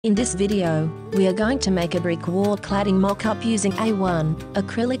In this video, we are going to make a brick wall cladding mock-up using A1,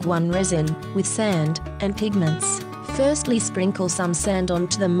 Acrylic One resin, with sand and pigments. Firstly, sprinkle some sand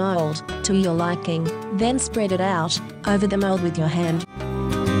onto the mold, to your liking, then spread it out over the mold with your hand.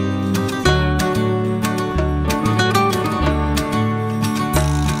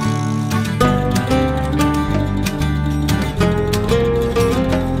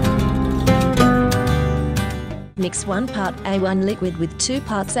 Mix 1 part A1 liquid with 2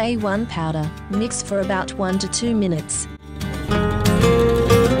 parts A1 powder. Mix for about 1 to 2 minutes.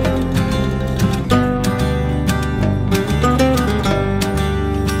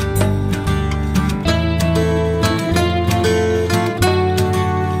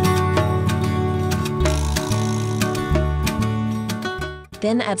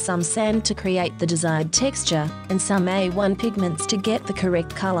 Then add some sand to create the desired texture, and some A1 pigments to get the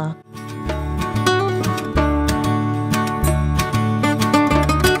correct color.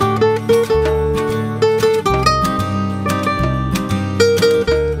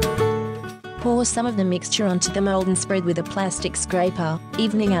 Pour some of the mixture onto the mold and spread with a plastic scraper,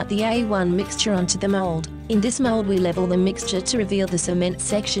 evening out the A1 mixture onto the mold. In this mold we level the mixture to reveal the cement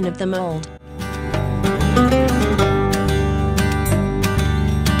section of the mold.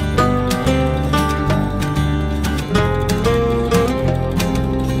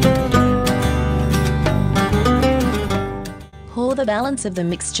 Pour the balance of the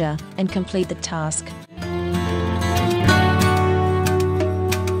mixture and complete the task.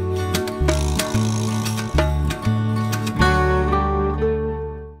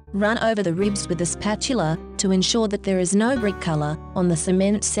 Run over the ribs with a spatula to ensure that there is no brick color on the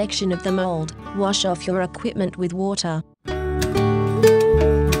cement section of the mold. Wash off your equipment with water.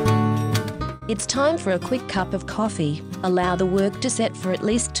 It's time for a quick cup of coffee. Allow the work to set for at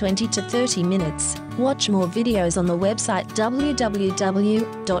least 20 to 30 minutes. Watch more videos on the website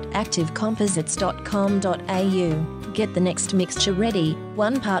www.activecomposites.com.au. Get the next mixture ready,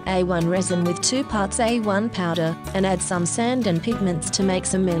 1 part A1 resin with 2 parts A1 powder, and add some sand and pigments to make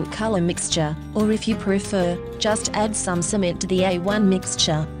cement color mixture, or if you prefer, just add some cement to the A1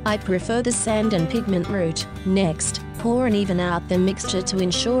 mixture. I prefer the sand and pigment route. Next, pour and even out the mixture to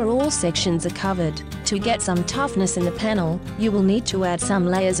ensure all sections are covered. To get some toughness in the panel, you will need to add some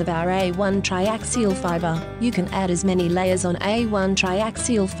layers of our A1 triaxial fiber. You can add as many layers on A1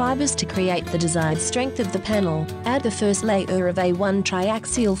 triaxial fibers to create the desired strength of the panel. Add the first layer of A1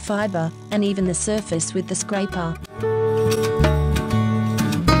 triaxial fiber, and even the surface with the scraper.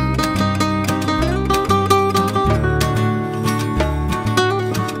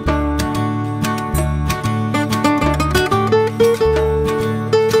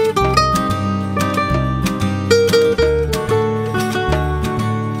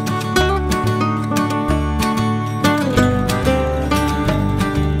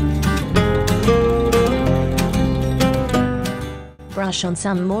 Brush on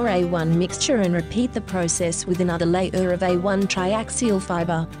some more A1 mixture and repeat the process with another layer of A1 triaxial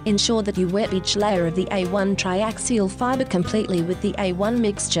fiber. Ensure that you wet each layer of the A1 triaxial fiber completely with the A1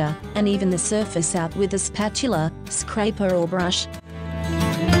 mixture, and even the surface out with a spatula, scraper or brush.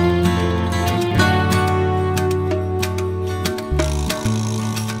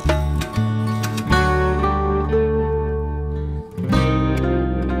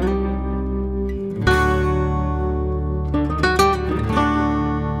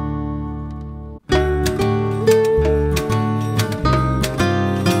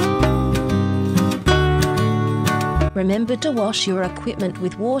 Remember to wash your equipment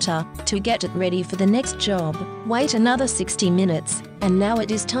with water to get it ready for the next job. Wait another 60 minutes, and now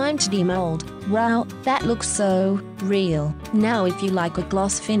it is time to demold. Wow, that looks so real. Now if you like a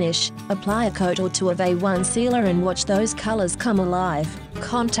gloss finish, apply a coat or two of A1 sealer and watch those colors come alive.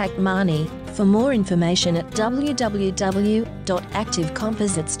 Contact Marnie for more information at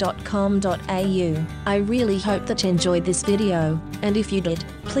www.activecomposites.com.au. I really hope that you enjoyed this video, and if you did,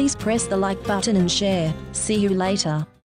 please press the like button and share. See you later.